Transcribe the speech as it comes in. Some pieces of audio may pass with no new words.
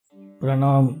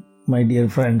Pranam, my dear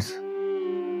friends.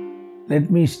 Let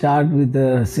me start with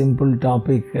a simple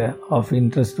topic of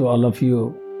interest to all of you,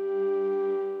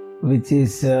 which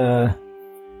is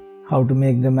how to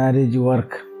make the marriage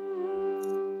work.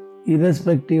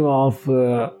 Irrespective of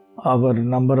our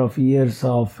number of years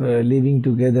of living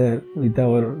together with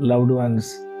our loved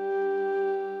ones,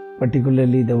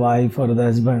 particularly the wife or the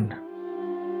husband,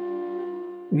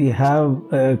 we have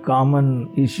a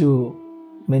common issue.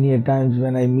 Many a times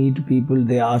when I meet people,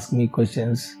 they ask me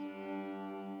questions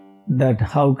that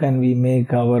how can we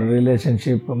make our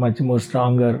relationship much more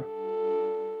stronger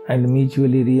and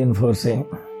mutually reinforcing.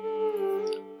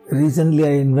 Recently,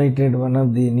 I invited one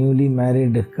of the newly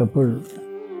married couple.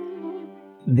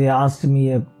 They asked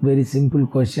me a very simple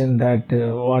question that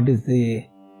what is the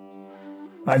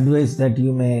advice that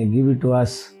you may give it to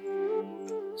us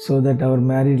so that our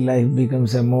married life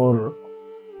becomes a more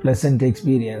pleasant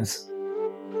experience.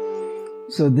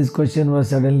 So this question was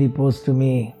suddenly posed to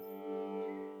me,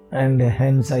 and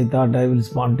hence I thought I will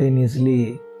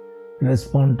spontaneously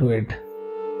respond to it.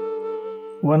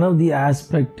 One of the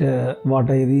aspects what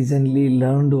I recently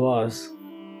learned was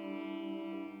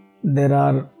there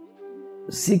are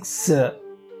 6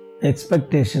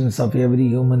 expectations of every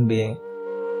human being.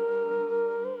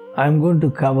 I am going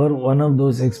to cover one of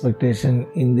those expectations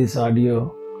in this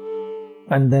audio,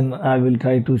 and then I will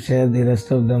try to share the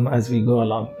rest of them as we go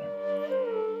along.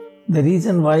 The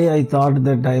reason why I thought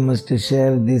that I must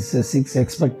share these 6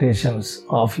 expectations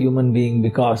of human being,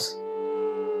 because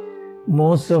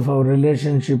most of our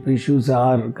relationship issues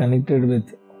are connected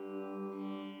with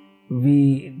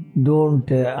we don't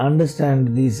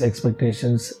understand these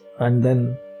expectations and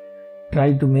then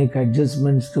try to make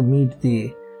adjustments to meet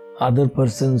the other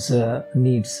person's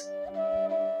needs.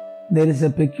 There is a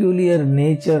peculiar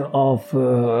nature of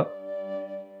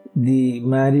the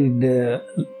married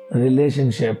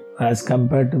relationship as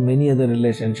compared to many other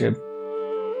relationships.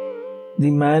 The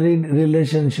married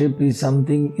relationship is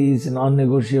something is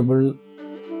non-negotiable,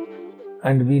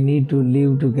 and we need to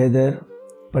live together.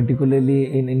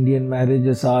 Particularly in Indian,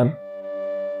 marriages are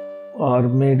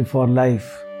made for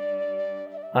life.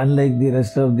 Unlike the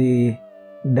rest of the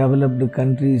developed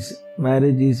countries,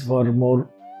 marriage is for more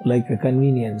like a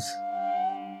convenience.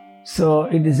 So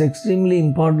it is extremely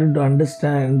important to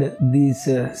understand these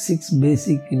 6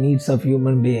 basic needs of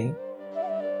human being.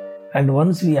 And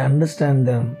once we understand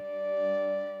them,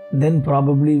 then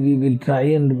probably we will try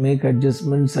and make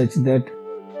adjustments such that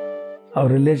our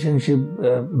relationship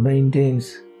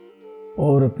maintains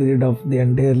over a period of the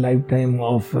entire lifetime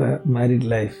of married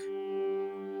life.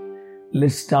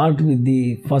 Let's start with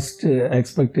the first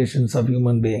expectations of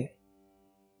human being.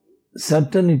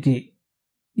 Certainty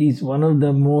is one of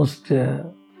the most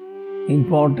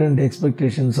important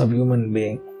expectations of human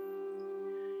being.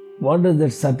 What does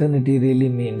that certainty really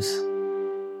means?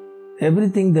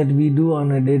 Everything that we do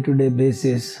on a day-to-day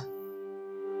basis,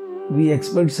 we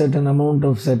expect certain amount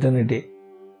of certainty.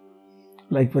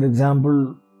 Like for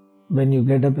example, when you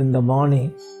get up in the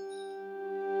morning,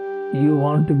 you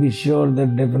want to be sure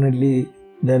that definitely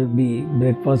there will be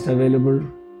breakfast available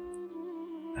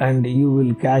and you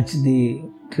will catch the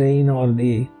train or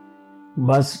the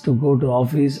bus to go to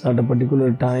office at a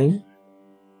particular time,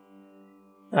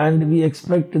 and we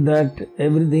expect that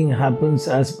everything happens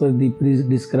as per the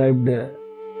prescribed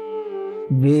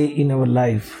way in our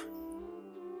life.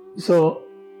 So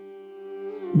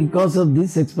because of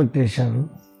this expectation,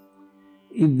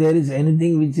 if there is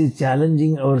anything which is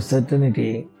challenging our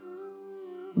certainty,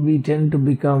 we tend to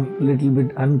become a little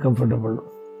bit uncomfortable.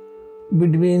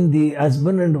 Between the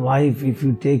husband and wife, if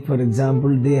you take for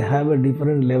example, they have a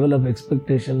different level of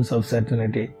expectations of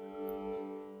certainty.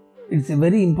 It's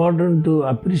very important to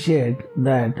appreciate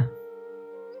that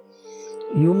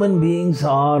human beings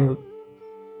are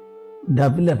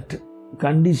developed,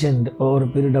 conditioned over a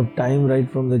period of time right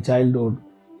from the childhood.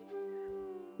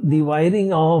 The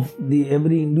wiring of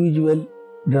every individual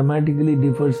dramatically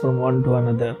differs from one to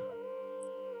another.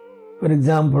 For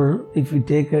example, if you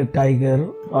take a tiger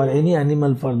or any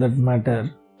animal for that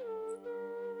matter,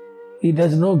 it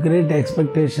has no great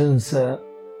expectations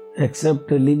except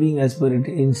living as per its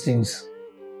instincts.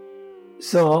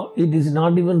 So it is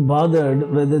not even bothered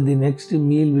whether the next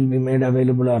meal will be made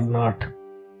available or not.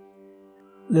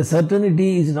 The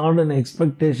certainty is not an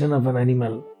expectation of an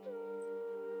animal.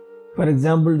 For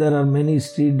example, there are many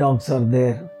street dogs are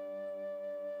there.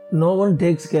 No one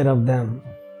takes care of them.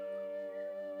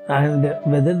 And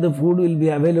whether the food will be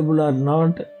available or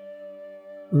not,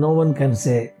 no one can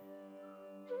say.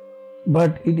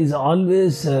 But it is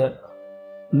always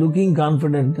looking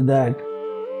confident that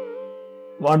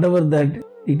whatever that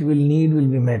it will need will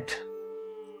be met.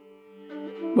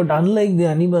 But unlike the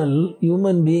animal,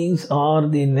 human beings are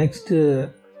the next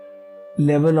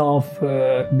level of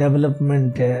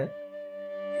development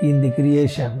in the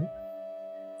creation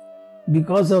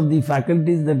because of the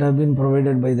faculties that have been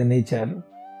provided by the nature.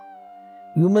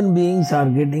 Human beings are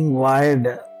getting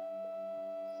wired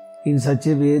in such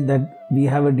a way that we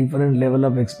have a different level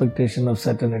of expectation of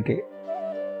certainty.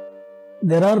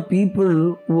 There are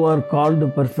people who are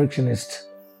called perfectionists.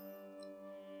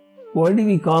 Why do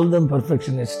we call them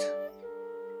perfectionists?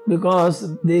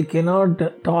 Because they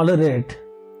cannot tolerate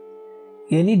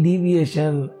any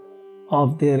deviation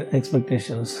of their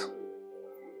expectations.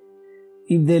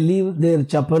 If they leave their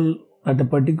chapel at a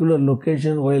particular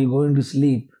location while going to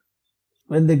sleep,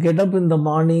 when they get up in the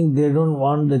morning, they don't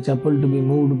want the chapel to be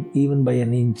moved even by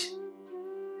an inch.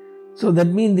 So that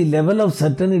means the level of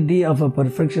certainty of a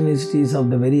perfectionist is of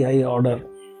the very high order.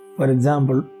 For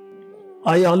example,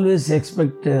 I always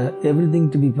expect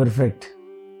everything to be perfect.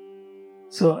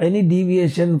 So any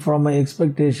deviation from my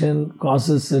expectation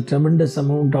causes a tremendous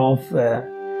amount of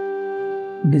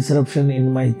disruption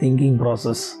in my thinking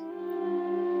process.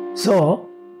 So,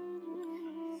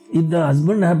 if the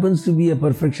husband happens to be a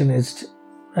perfectionist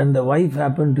and the wife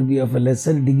happens to be of a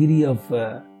lesser degree of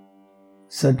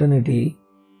certainty,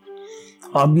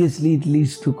 obviously it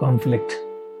leads to conflict.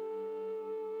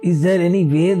 Is there any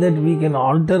way that we can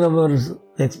alter our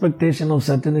expectation of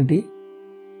certainty?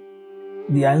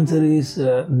 The answer is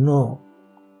no.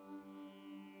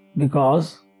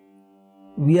 Because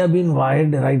we have been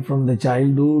wired right from the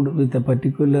childhood with a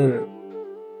particular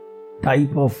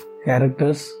type of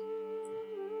characters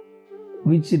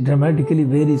which dramatically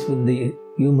varies with the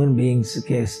human being's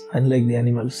case, unlike the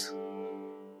animals.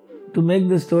 To make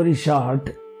the story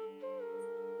short,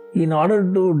 in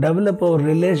order to develop our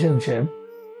relationship,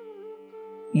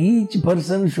 each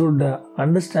person should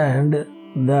understand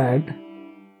that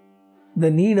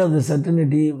the need of the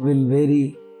certainty will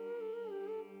vary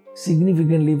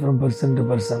significantly from person to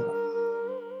person.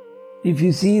 If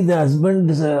you see the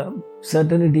husband's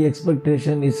certainty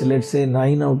expectation is, let's say,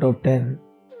 9 out of 10,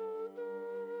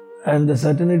 and the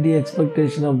certainty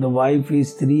expectation of the wife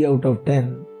is 3 out of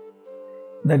 10,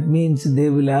 that means they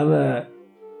will have a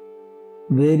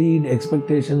varied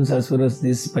expectations as far as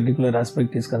this particular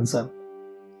aspect is concerned.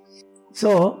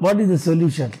 So, what is the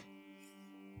solution?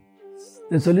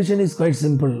 The solution is quite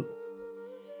simple.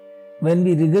 When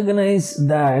we recognize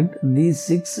that these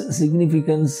 6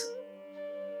 significance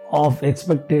of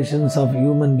expectations of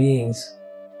human beings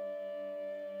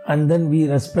and then we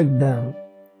respect them,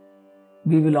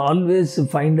 we will always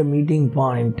find a meeting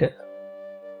point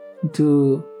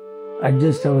to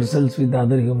adjust ourselves with the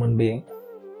other human being.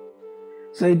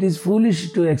 So it is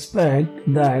foolish to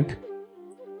expect that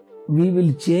we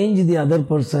will change the other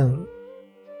person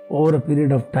over a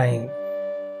period of time.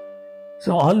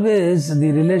 So always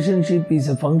the relationship is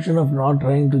a function of not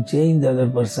trying to change the other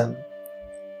person.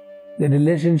 The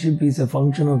relationship is a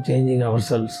function of changing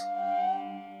ourselves.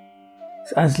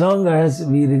 So as long as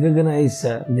we recognize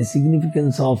the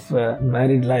significance of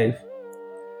married life,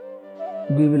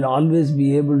 we will always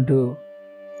be able to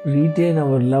retain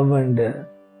our love and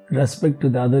respect to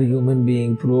the other human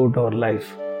being throughout our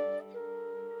life.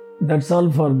 That's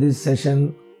all for this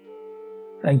session.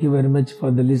 Thank you very much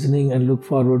for the listening and look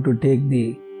forward to take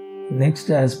the next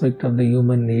aspect of the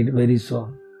human need very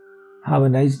soon. Have a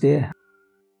nice day.